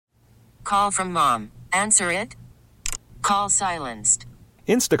Call from mom. Answer it. Call silenced.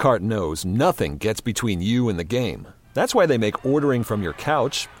 Instacart knows nothing gets between you and the game. That's why they make ordering from your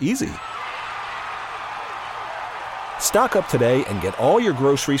couch easy. Stock up today and get all your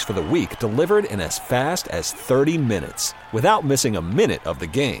groceries for the week delivered in as fast as 30 minutes without missing a minute of the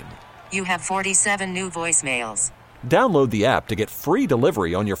game. You have 47 new voicemails. Download the app to get free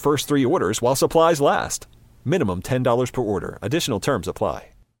delivery on your first 3 orders while supplies last. Minimum $10 per order. Additional terms apply.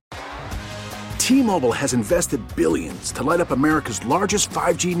 T-Mobile has invested billions to light up America's largest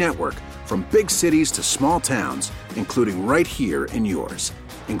 5G network, from big cities to small towns, including right here in yours.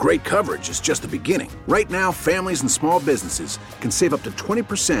 And great coverage is just the beginning. Right now, families and small businesses can save up to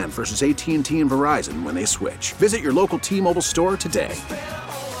 20% versus AT&T and Verizon when they switch. Visit your local T-Mobile store today.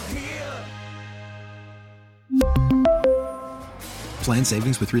 Plan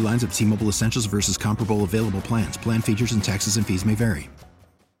savings with 3 lines of T-Mobile Essentials versus comparable available plans. Plan features and taxes and fees may vary.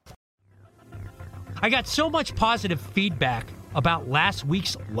 I got so much positive feedback about last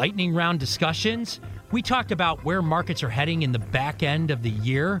week's lightning round discussions. We talked about where markets are heading in the back end of the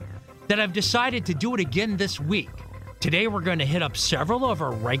year that I've decided to do it again this week. Today, we're going to hit up several of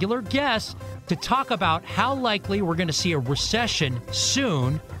our regular guests to talk about how likely we're going to see a recession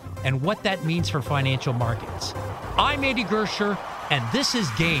soon and what that means for financial markets. I'm Andy Gersher, and this is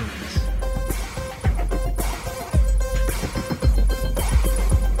Gains.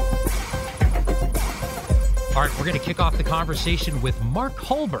 All right, we're going to kick off the conversation with Mark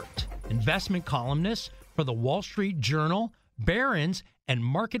Hulbert, investment columnist for the Wall Street Journal, Barron's, and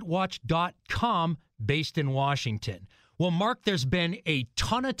MarketWatch.com, based in Washington. Well, Mark, there's been a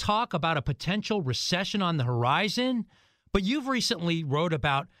ton of talk about a potential recession on the horizon, but you've recently wrote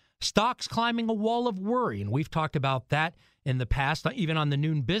about stocks climbing a wall of worry, and we've talked about that in the past, even on the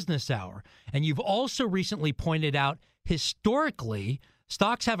Noon Business Hour. And you've also recently pointed out, historically,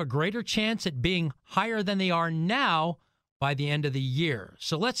 stocks have a greater chance at being higher than they are now by the end of the year.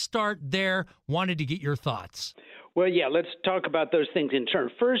 So let's start there. Wanted to get your thoughts. Well, yeah, let's talk about those things in turn.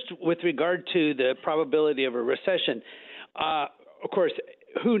 First, with regard to the probability of a recession, of course,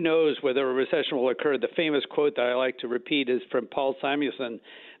 who knows whether a recession will occur? The famous quote that I like to repeat is from Paul Samuelson,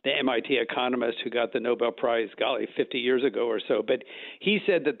 the MIT economist who got the Nobel Prize, 50 years ago or so. But he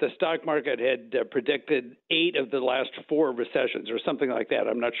said that the stock market had predicted 8 of the last 4 recessions or something like that.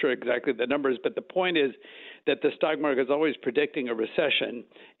 I'm not sure exactly the numbers, but the point is that the stock market is always predicting a recession.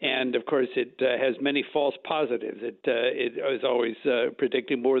 And, of course, it has many false positives. It is always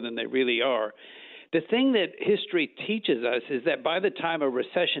predicting more than they really are. The thing that history teaches us is that by the time a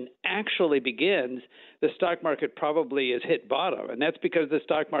recession actually begins, the stock market probably has hit bottom. And that's because the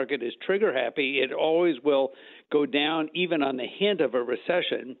stock market is trigger happy. It always will go down even on the hint of a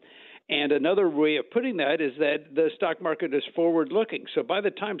recession. And another way of putting that is that the stock market is forward looking. So by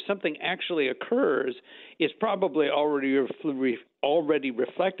the time something actually occurs, it's probably already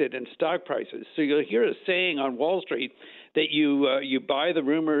reflected in stock prices. So you'll hear a saying on Wall Street that you buy the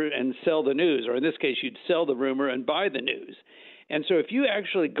rumor and sell the news, or in this case, you'd sell the rumor and buy the news. And so if you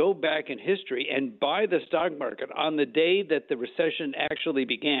actually go back in history and buy the stock market on the day that the recession actually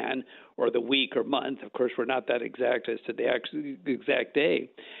began, or the week or month, of course, we're not that exact as to the exact day,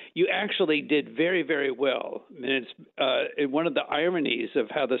 you actually did very, very well. And it's one of the ironies of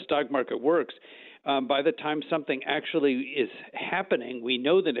how the stock market works. By the time something actually is happening, we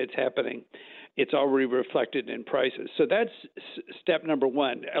know that it's happening. It's already reflected in prices. So that's step number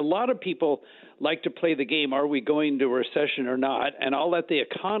one. A lot of people like to play the game, are we going to a recession or not? And I'll let the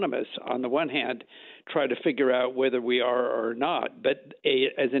economists, on the one hand, try to figure out whether we are or not. But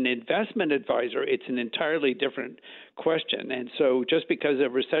as an investment advisor, it's an entirely different question. And so just because a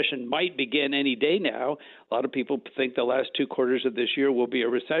recession might begin any day now, a lot of people think the last 2 quarters of this year will be a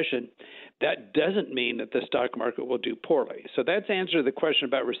recession. That doesn't mean that the stock market will do poorly. So that's answer to the question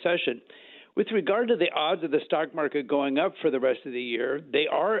about recession. With regard to the odds of the stock market going up for the rest of the year, they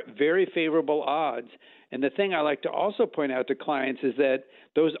are very favorable odds. And the thing I like to also point out to clients is that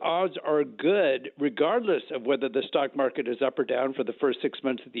those odds are good regardless of whether the stock market is up or down for the first 6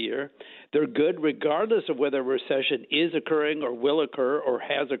 months of the year. They're good regardless of whether a recession is occurring or will occur or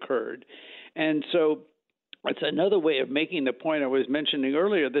has occurred. And so it's another way of making the point I was mentioning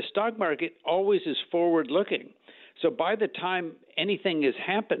earlier. The stock market always is forward-looking. So by the time anything has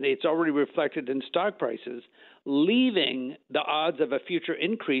happened, it's already reflected in stock prices, leaving the odds of a future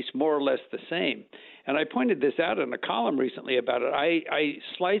increase more or less the same. And I pointed this out in a column recently about it. I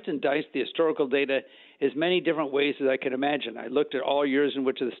sliced and diced the historical data as many different ways as I could imagine. I looked at all years in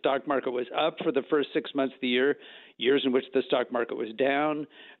which the stock market was up for the first 6 months of the year, years in which the stock market was down,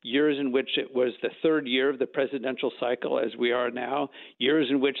 years in which it was the third year of the presidential cycle as we are now, years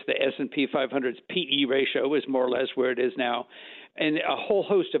in which the S&P 500's PE ratio was more or less where it is now, and a whole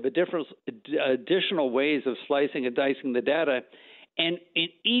host of additional ways of slicing and dicing the data. And in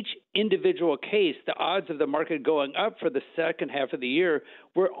each individual case, the odds of the market going up for the second half of the year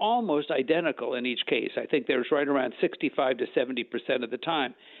were almost identical in each case. I think there was right around 65 to 70% of the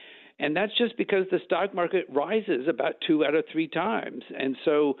time. And that's just because the stock market rises about 2 out of 3 times. And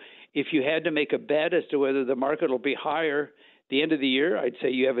so if you had to make a bet as to whether the market will be higher the end of the year, I'd say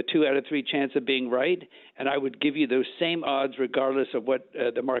you have a 2 out of 3 chance of being right, and I would give you those same odds regardless of what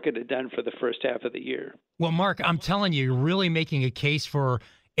the market had done for the first half of the year. Well, Mark, I'm telling you, you're really making a case for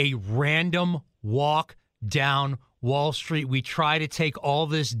a random walk down Wall Street. We try to take all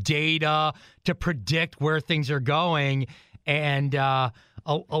this data to predict where things are going, and a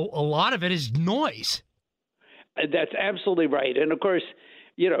lot of it is noise. That's absolutely right. And, of course,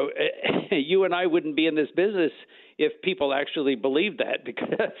 you know, you and I wouldn't be in this business if people actually believe that,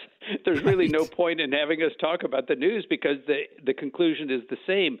 because there's really no point in having us talk about the news because the conclusion is the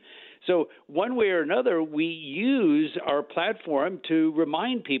same. So one way or another, we use our platform to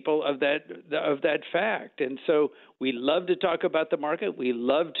remind people of that fact. And so we love to talk about the market. We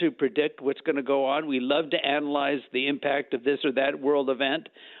love to predict what's going to go on. We love to analyze the impact of this or that world event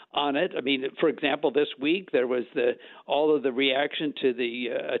on it. I mean, for example, this week there was all of the reaction to the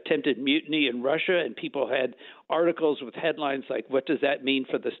attempted mutiny in Russia, and people had articles with headlines like, what does that mean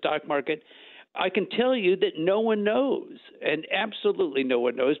for the stock market? I can tell you that no one knows, and absolutely no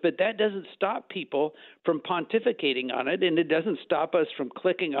one knows, but that doesn't stop people from pontificating on it, and it doesn't stop us from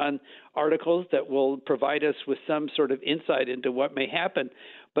clicking on articles that will provide us with some sort of insight into what may happen.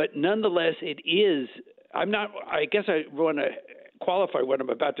 But nonetheless, it is – I guess I want to qualify what I'm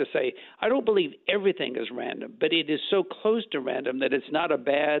about to say. I don't believe everything is random, but it is so close to random that it's not a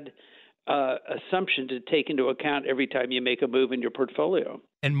bad assumption to take into account every time you make a move in your portfolio.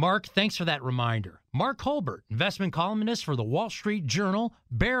 And Mark, thanks for that reminder. Mark Hulbert, investment columnist for the Wall Street Journal,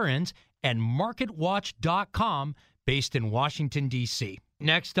 Barron's, and MarketWatch.com, based in Washington, D.C.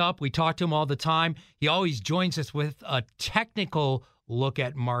 Next up, we talk to him all the time. He always joins us with a technical look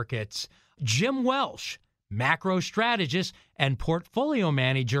at markets. Jim Welsh, macro strategist and portfolio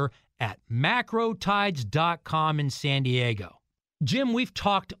manager at macrotides.com in San Diego. Jim, we've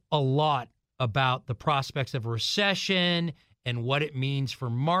talked a lot about the prospects of a recession and what it means for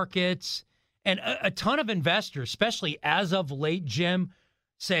markets. And a ton of investors, especially as of late, Jim,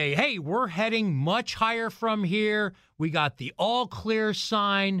 say, hey, we're heading much higher from here. We got the all clear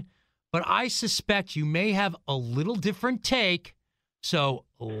sign. But I suspect you may have a little different take. So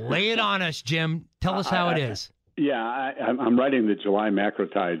lay it on us, Jim. Tell us how it is. Yeah, I'm writing the July Macro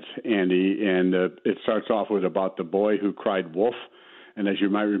Tides, Andy, and it starts off with about the boy who cried wolf. And as you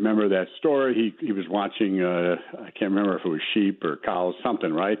might remember that story, he was watching, I can't remember if it was sheep or cows,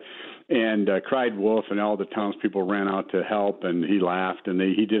 something, right? And cried wolf, and all the townspeople ran out to help, and he laughed, and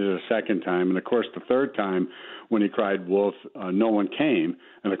he did it a second time. And, of course, the third time when he cried wolf, no one came,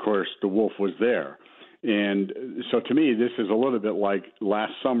 and, of course, the wolf was there. And so to me, this is a little bit like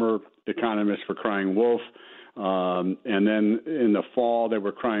last summer, economists were crying wolf. And then in the fall, they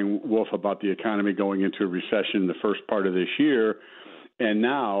were crying wolf about the economy going into a recession the first part of this year. And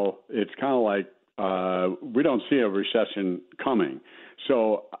now it's kind of like we don't see a recession coming.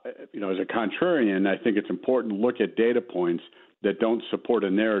 So, as a contrarian, I think it's important to look at data points that don't support a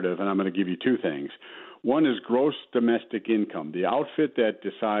narrative. And I'm going to give you two things. One is gross domestic income. The outfit that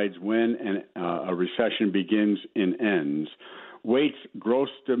decides when a recession begins and ends weights gross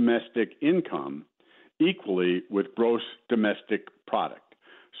domestic income equally with gross domestic product.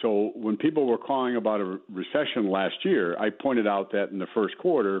 So when people were calling about a recession last year, I pointed out that in the first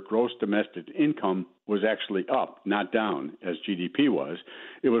quarter, gross domestic income was actually up, not down, as GDP was.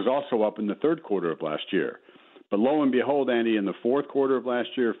 It was also up in the third quarter of last year. But lo and behold, Andy, in the fourth quarter of last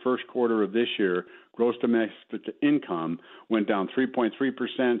year, first quarter of this year, gross domestic income went down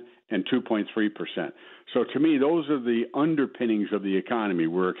 3.3% and 2.3%. So to me, those are the underpinnings of the economy.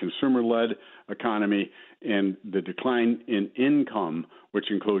 We're a consumer-led economy, and the decline in income,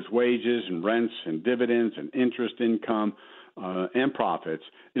 which includes wages and rents and dividends and interest income, and profits,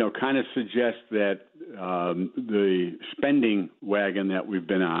 kind of suggest that the spending wagon that we've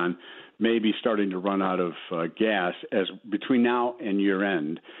been on may be starting to run out of gas as between now and year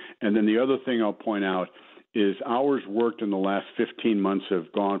end. And then the other thing I'll point out is hours worked in the last 15 months have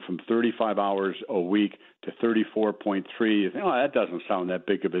gone from 35 hours a week to 34.3. You think, that doesn't sound that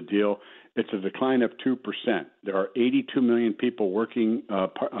big of a deal. It's a decline of 2%. There are 82 million people working,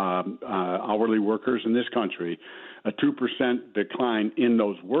 hourly workers in this country. A 2% decline in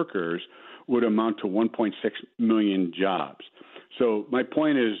those workers would amount to 1.6 million jobs. So my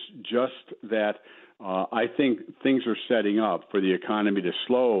point is just that I think things are setting up for the economy to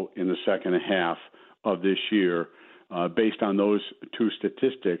slow in the second half of this year based on those two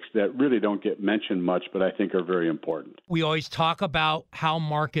statistics that really don't get mentioned much, but I think are very important. We always talk about how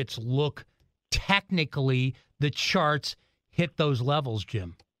markets look technically. The charts hit those levels,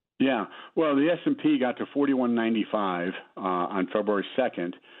 Jim. Yeah. Well, the S&P got to 41.95 on February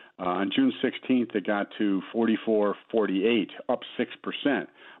 2nd. On June 16th, it got to 44.48, up 6%.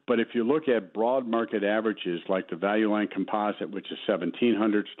 But if you look at broad market averages like the Value Line Composite, which is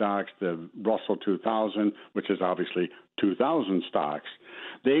 1,700 stocks, the Russell 2000, which is obviously 2,000 stocks,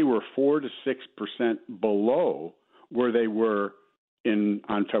 they were 4 to 6% below where they were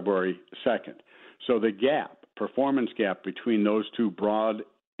on February 2nd. So the performance gap between those two broad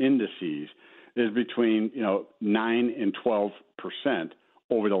indices is between 9 and 12%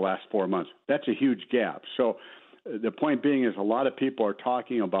 over the last 4 months. That's a huge gap. So the point being is a lot of people are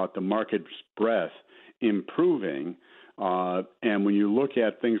talking about the market's breadth improving, and when you look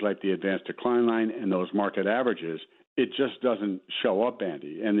at things like the advanced decline line and those market averages, it just doesn't show up,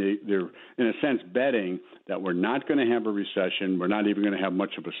 Andy. And they're, in a sense, betting that we're not going to have a recession, we're not even going to have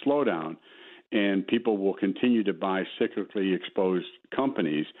much of a slowdown, and people will continue to buy cyclically exposed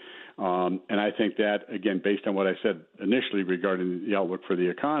companies. And I think that, again, based on what I said initially regarding the outlook for the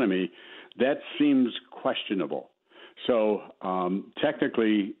economy, that seems questionable. So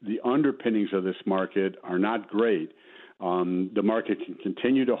technically, the underpinnings of this market are not great. The market can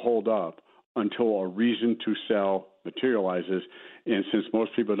continue to hold up until a reason to sell materializes. And since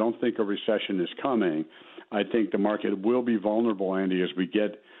most people don't think a recession is coming, I think the market will be vulnerable, Andy, as we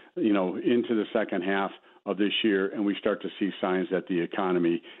get into the second half of this year and we start to see signs that the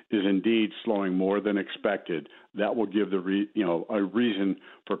economy is indeed slowing more than expected. That will give a reason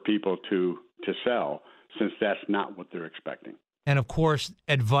for people to sell, since that's not what they're expecting. And, of course,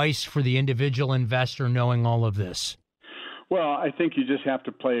 advice for the individual investor knowing all of this. Well, I think you just have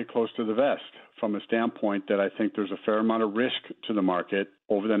to play it close to the vest from a standpoint that I think there's a fair amount of risk to the market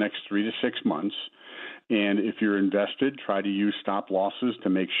over the next 3 to 6 months. And if you're invested, try to use stop losses to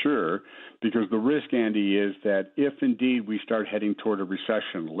make sure, because the risk, Andy, is that if indeed we start heading toward a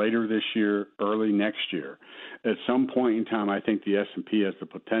recession later this year, early next year, at some point in time, I think the S&P has the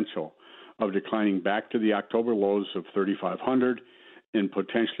potential of declining back to the October lows of 3,500 and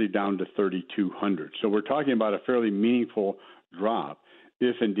potentially down to 3,200. So we're talking about a fairly meaningful drop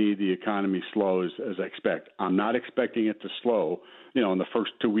if indeed the economy slows as I expect. I'm not expecting it to slow, in the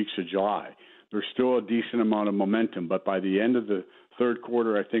first 2 weeks of July. There's still a decent amount of momentum, but by the end of the third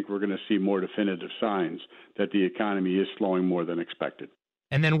quarter, I think we're going to see more definitive signs that the economy is slowing more than expected.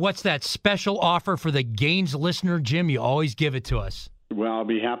 And then what's that special offer for the Gains listener, Jim? You always give it to us. Well, I'll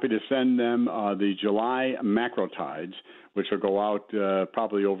be happy to send them the July macro tides, which will go out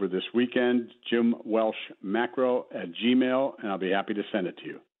probably over this weekend. Jim Welsh Macro at Gmail, and I'll be happy to send it to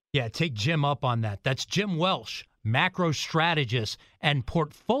you. Yeah, take Jim up on that. That's Jim Welsh, Macro Strategist and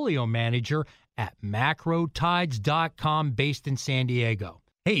Portfolio Manager at macrotides.com, based in San Diego.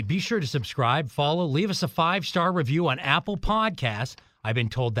 Hey, be sure to subscribe, follow, leave us a 5-star review on Apple Podcasts. I've been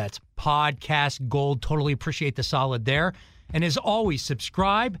told that's podcast gold. Totally appreciate the solid there. And as always,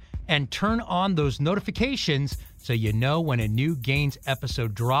 subscribe and turn on those notifications so you know when a new Gains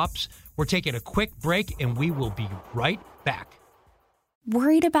episode drops. We're taking a quick break, and we will be right back.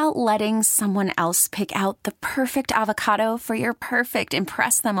 Worried about letting someone else pick out the perfect avocado for your perfect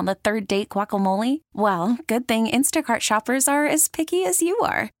impress them on the third date guacamole? Well, good thing Instacart shoppers are as picky as you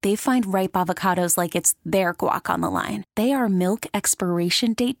are. They find ripe avocados like it's their guac on the line. They are milk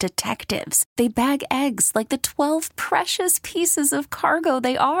expiration date detectives. They bag eggs like the 12 precious pieces of cargo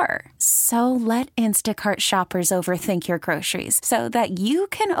they are. So let Instacart shoppers overthink your groceries so that you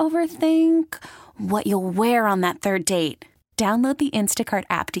can overthink what you'll wear on that third date. Download the Instacart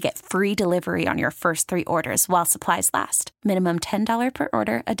app to get free delivery on your first 3 orders while supplies last. Minimum $10 per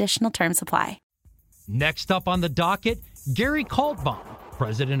order. Additional terms apply. Next up on the docket, Gary Kaltbaum,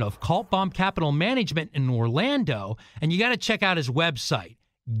 president of Kaltbaum Capital Management in Orlando. And you got to check out his website,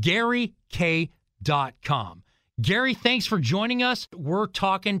 GaryK.com. Gary, thanks for joining us. We're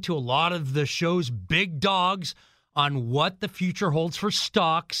talking to a lot of the show's big dogs on what the future holds for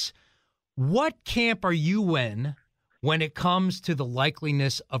stocks. What camp are you in when it comes to the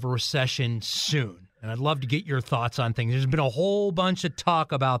likeliness of a recession soon? And I'd love to get your thoughts on things. There's been a whole bunch of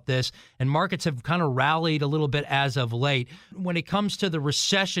talk about this, and markets have kind of rallied a little bit as of late. When it comes to the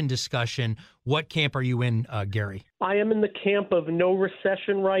recession discussion, what camp are you in, Gary? I am in the camp of no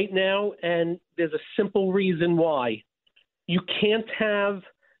recession right now, and there's a simple reason why. You can't have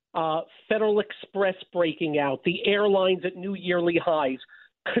Federal Express breaking out, the airlines at new yearly highs,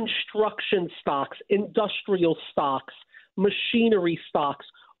 construction stocks, industrial stocks, machinery stocks,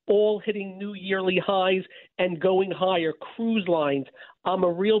 all hitting new yearly highs and going higher, cruise lines. I'm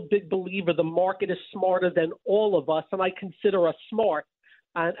a real big believer the market is smarter than all of us, and I consider us smart.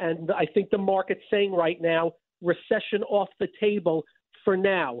 And I think the market's saying right now, recession off the table for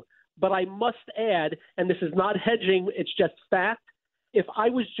now. But I must add, and this is not hedging, it's just fact, if I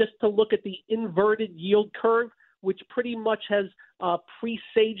was just to look at the inverted yield curve, which pretty much has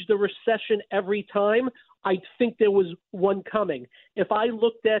presaged the recession every time, I think there was one coming. If I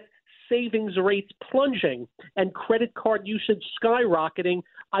looked at savings rates plunging and credit card usage skyrocketing,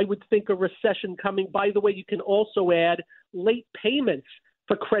 I would think a recession coming. By the way, you can also add late payments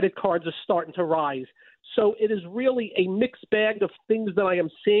for credit cards are starting to rise. So it is really a mixed bag of things that I am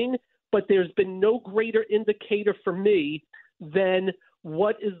seeing, but there's been no greater indicator for me than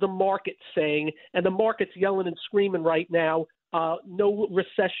what is the market saying. And the market's yelling and screaming right now. No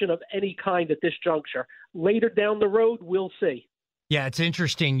recession of any kind at this juncture. Later down the road, we'll see. Yeah, it's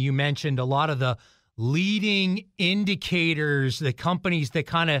interesting. You mentioned a lot of the leading indicators, the companies that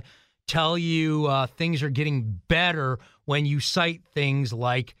kind of tell you things are getting better when you cite things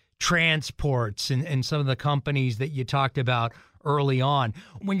like transports and some of the companies that you talked about early on.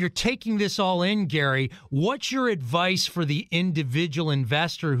 When you're taking this all in, Gary, what's your advice for the individual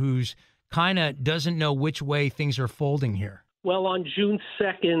investor who's kind of doesn't know which way things are folding here? Well, on June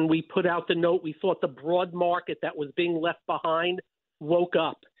 2nd, we put out the note. We thought the broad market that was being left behind woke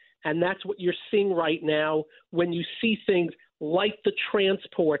up. And that's what you're seeing right now when you see things like the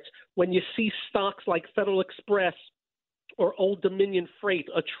transports, when you see stocks like Federal Express or Old Dominion Freight,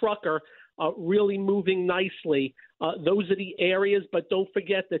 a trucker, really moving nicely. Those are the areas, but don't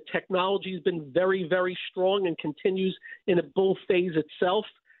forget that technology has been very, very strong and continues in a bull phase itself.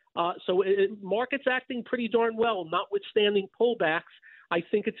 So market's acting pretty darn well, notwithstanding pullbacks. I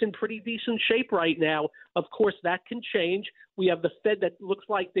think it's in pretty decent shape right now. Of course, that can change. We have the Fed that looks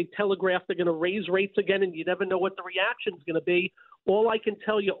like they telegraphed they're going to raise rates again, and you never know what the reaction is going to be. All I can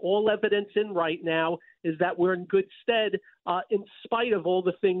tell you, all evidence in right now is that we're in good stead in spite of all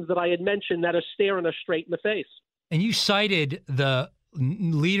the things that I had mentioned that are staring us straight in the face. And you cited the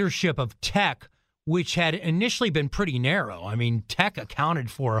leadership of tech, which had initially been pretty narrow. I mean, tech accounted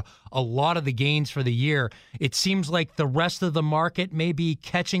for a lot of the gains for the year. It seems like the rest of the market may be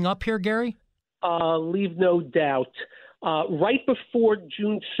catching up here, Gary? Leave no doubt. Right before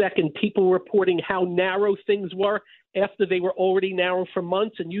June 2nd, people were reporting how narrow things were after they were already narrow for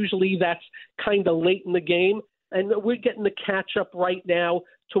months, and usually that's kind of late in the game. And we're getting the catch-up right now.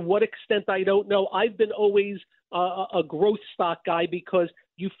 To what extent, I don't know. I've been always a growth stock guy because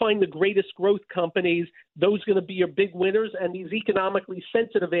you find the greatest growth companies, those are going to be your big winners, and these economically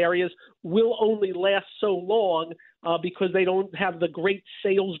sensitive areas will only last so long because they don't have the great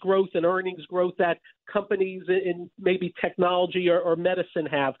sales growth and earnings growth that companies in maybe technology or medicine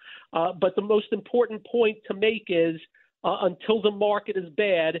have. But the most important point to make is until the market is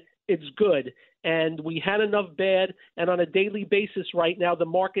bad, it's good. And we had enough bad, and on a daily basis right now, the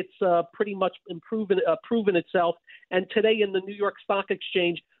market's pretty much proven itself. And today in the New York Stock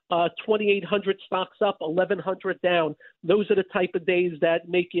Exchange, 2,800 stocks up, 1,100 down. Those are the type of days that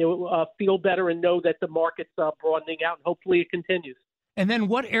make you feel better and know that the market's broadening out, and hopefully it continues. And then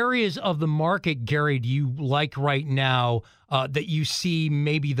what areas of the market, Gary, do you like right now that you see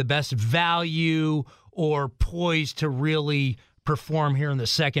maybe the best value or poised to really perform here in the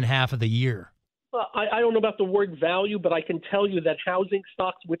second half of the year? Well, I don't know about the word value, but I can tell you that housing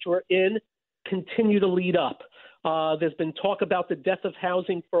stocks, which we're in, continue to lead up. There's been talk about the death of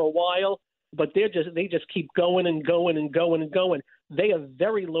housing for a while, but they just keep going and going and going and going. They have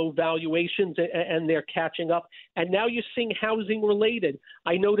very low valuations, and they're catching up. And now you're seeing housing related.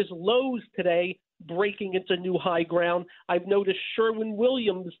 I noticed Lowe's today breaking into new high ground. I've noticed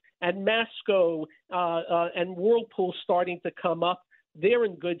Sherwin-Williams and Masco and Whirlpool starting to come up. They're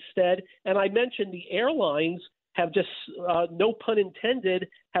in good stead. And I mentioned the airlines have just, no pun intended,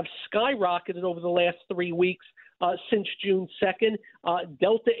 have skyrocketed over the last 3 weeks since June 2nd.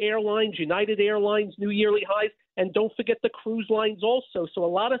 Delta Airlines, United Airlines, new yearly highs. And don't forget the cruise lines also. So a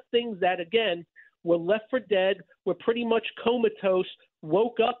lot of things that, again, were left for dead, were pretty much comatose,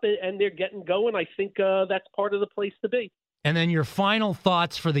 woke up and they're getting going. I think that's part of the place to be. And then your final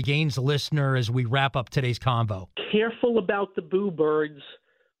thoughts for the Gains listener as we wrap up today's convo. Careful about the boo birds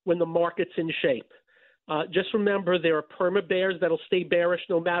when the market's in shape. Just remember, there are perma bears that'll stay bearish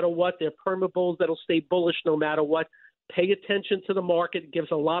no matter what. There are perma bulls that'll stay bullish no matter what. Pay attention to the market. It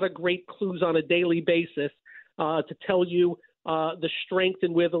gives a lot of great clues on a daily basis to tell you the strength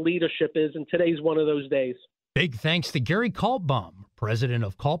and where the leadership is. And today's one of those days. Big thanks to Gary Kaltbaum, president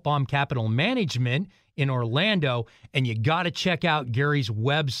of Kaltbaum Capital Management in Orlando. And you got to check out Gary's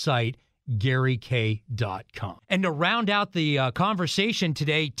website, GaryK.com. And to round out the conversation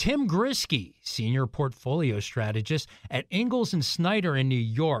today, Tim Ghriskey, senior portfolio strategist at Ingalls Snyder in New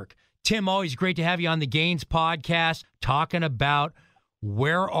York. Tim, always great to have you on the Gains podcast, talking about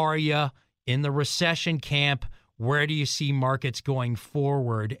where are you in the recession camp? Where do you see markets going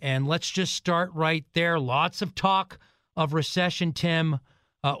forward? And let's just start right there. Lots of talk of recession, Tim.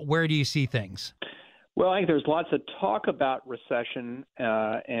 Where do you see things? Well, I think there's lots of talk about recession,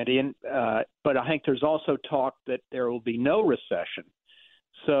 Andy, but I think there's also talk that there will be no recession.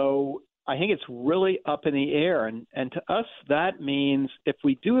 So I think it's really up in the air. And to us, that means if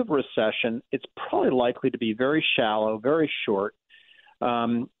we do have a recession, it's probably likely to be very shallow, very short.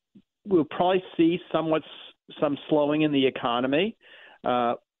 We'll probably see some slowing in the economy,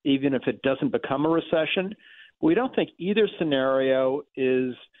 even if it doesn't become a recession. We don't think either scenario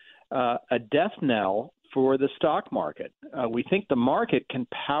is a death knell for the stock market. We think the market can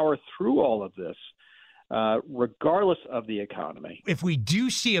power through all of this, regardless of the economy. If we do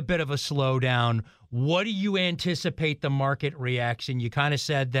see a bit of a slowdown, what do you anticipate the market reaction? You kind of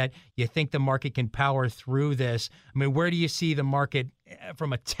said that you think the market can power through this. I mean, where do you see the market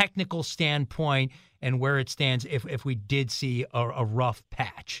from a technical standpoint and where it stands if we did see a rough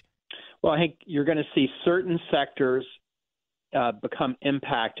patch? Well, I think you're going to see certain sectors become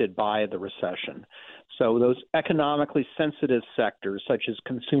impacted by the recession. So those economically sensitive sectors, such as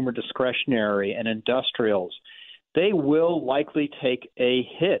consumer discretionary and industrials, they will likely take a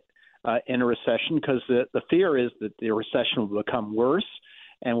hit in a recession because the fear is that the recession will become worse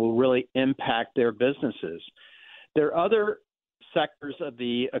and will really impact their businesses. There are other sectors of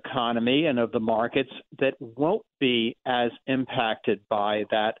the economy and of the markets that won't be as impacted by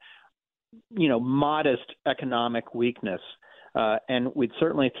that, modest economic weakness. And we'd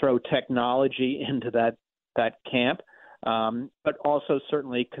certainly throw technology into that camp, but also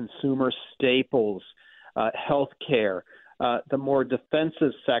certainly consumer staples, healthcare. The more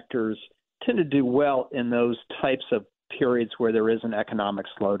defensive sectors tend to do well in those types of periods where there is an economic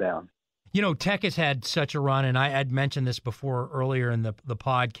slowdown. Tech has had such a run, and I had mentioned this before earlier in the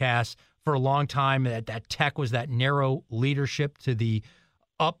podcast. For a long time, that tech was that narrow leadership to the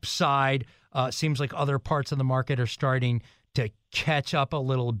upside. Seems like other parts of the market are starting to catch up a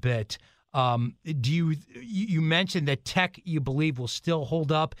little bit. You mentioned that tech, you believe, will still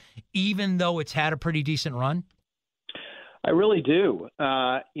hold up, even though it's had a pretty decent run? I really do.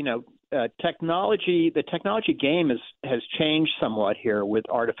 Technology, the technology game has changed somewhat here with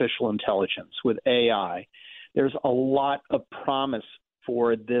artificial intelligence, with AI. There's a lot of promise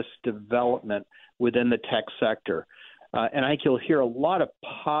for this development within the tech sector. And I think you'll hear a lot of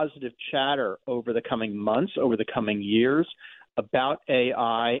positive chatter over the coming months, over the coming years about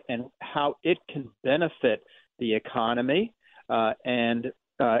AI and how it can benefit the economy and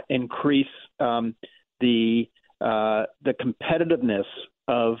increase the competitiveness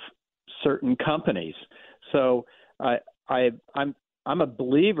of certain companies. So I'm a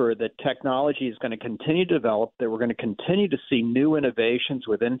believer that technology is going to continue to develop, that we're going to continue to see new innovations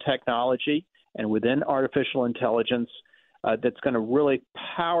within technology and within artificial intelligence that's going to really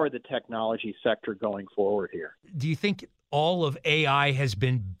power the technology sector going forward here. Do you think all of AI has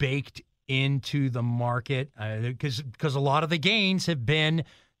been baked into the market? Because a lot of the gains have been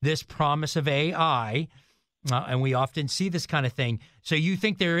this promise of AI, and we often see this kind of thing. So you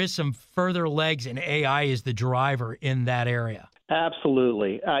think there is some further legs and AI is the driver in that area?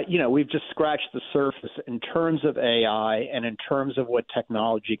 Absolutely. We've just scratched the surface in terms of AI and in terms of what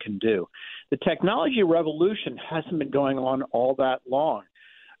technology can do. The technology revolution hasn't been going on all that long.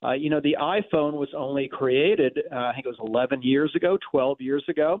 The iPhone was only created, I think it was 11 years ago, 12 years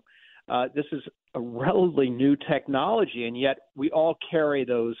ago. This is a relatively new technology, and yet we all carry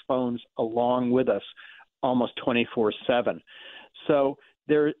those phones along with us almost 24/7. So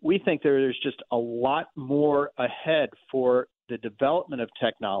we think there's just a lot more ahead for the development of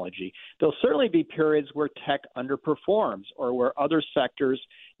technology. There'll certainly be periods where tech underperforms or where other sectors,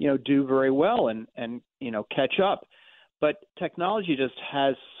 do very well and catch up. But technology just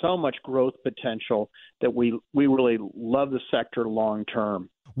has so much growth potential that we really love the sector long term.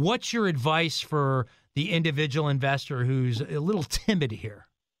 What's your advice for the individual investor who's a little timid here?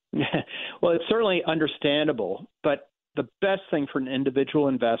 Well, it's certainly understandable, but the best thing for an individual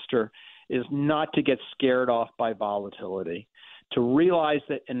investor is not to get scared off by volatility, to realize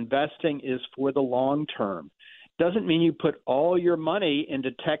that investing is for the long term. Doesn't mean you put all your money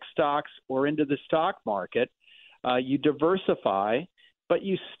into tech stocks or into the stock market. You diversify, but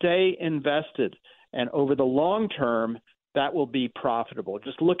you stay invested. And over the long term, that will be profitable.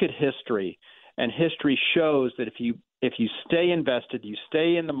 Just look at history. And history shows that if you stay invested, you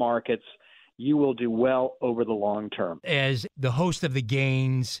stay in the markets, you will do well over the long term. As the host of the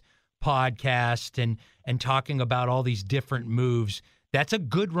Gains podcast and talking about all these different moves, that's a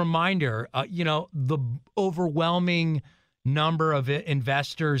good reminder. The overwhelming number of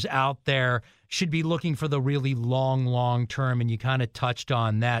investors out there should be looking for the really long term, and you kind of touched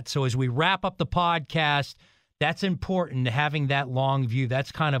on that. So as we wrap up the podcast, that's important, having that long view.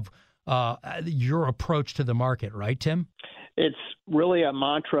 That's kind of your approach to the market, right, Tim? It's really a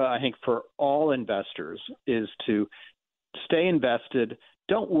mantra, I think, for all investors is to stay invested.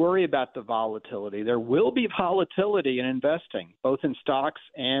 Don't worry about the volatility. There will be volatility in investing, both in stocks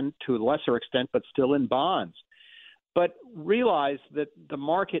and to a lesser extent, but still in bonds. But realize that the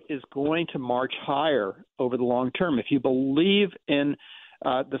market is going to march higher over the long term. If you believe in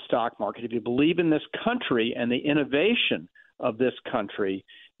the stock market, if you believe in this country and the innovation of this country,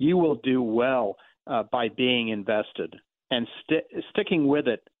 you will do well by being invested and sticking with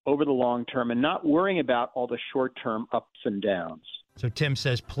it over the long term and not worrying about all the short-term ups and downs. So Tim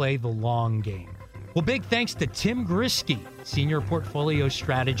says play the long game. Well, big thanks to Tim Ghriskey, Senior Portfolio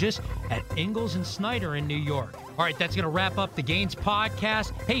Strategist at Ingalls Snyder in New York. All right, that's going to wrap up the Gains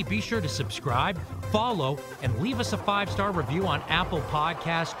podcast. Hey, be sure to subscribe, follow, and leave us a 5-star review on Apple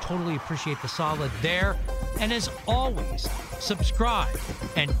Podcasts. Totally appreciate the solid there. And as always, subscribe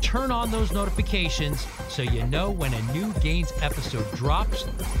and turn on those notifications so you know when a new Gains episode drops.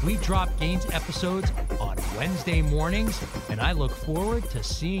 We drop Gains episodes on Wednesday mornings, and I look forward to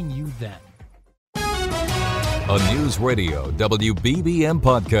seeing you then. A News Radio WBBM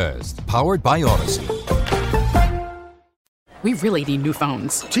podcast powered by Odyssey. We really need new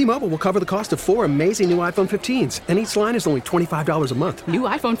phones. T-Mobile will cover the cost of 4 amazing new iPhone 15s, and each line is only $25 a month. New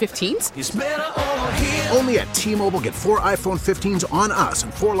iPhone 15s? It's better over here. Only at T-Mobile, get 4 iPhone 15s on us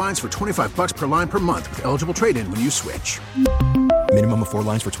and 4 lines for $25 per line per month with eligible trade-in when you switch. Minimum of 4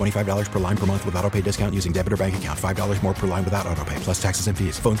 lines for $25 per line per month with autopay discount using debit or bank account. $5 more per line without autopay, plus taxes and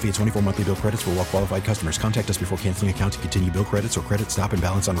fees. Phone fee at 24 monthly bill credits for well-qualified customers. Contact us before canceling account to continue bill credits or credit stop and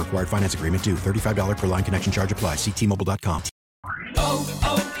balance on required finance agreement due. $35 per line connection charge applies. See T-Mobile.com.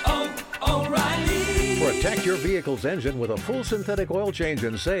 O'Reilly. Protect your vehicle's engine with a full synthetic oil change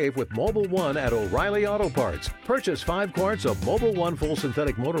and save with Mobil 1 at O'Reilly Auto Parts. Purchase 5 quarts of Mobil 1 full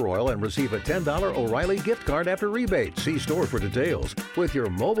synthetic motor oil and receive a $10 O'Reilly gift card after rebate. See store for details. With your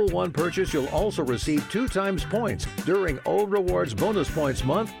Mobil 1 purchase, you'll also receive 2 times points during O Rewards Bonus Points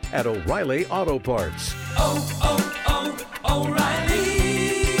Month at O'Reilly Auto Parts.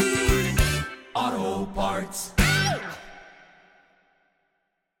 O'Reilly Auto Parts.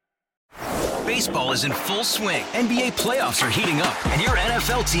 Baseball is in full swing. NBA playoffs are heating up, and your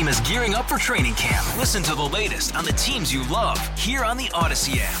NFL team is gearing up for training camp. Listen to the latest on the teams you love here on the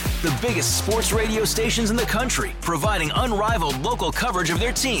Odyssey app. The biggest sports radio stations in the country, providing unrivaled local coverage of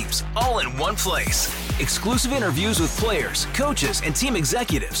their teams, all in one place. Exclusive interviews with players, coaches, and team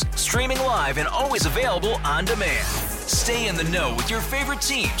executives, streaming live and always available on demand. Stay in the know with your favorite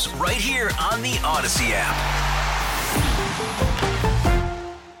teams right here on the Odyssey app.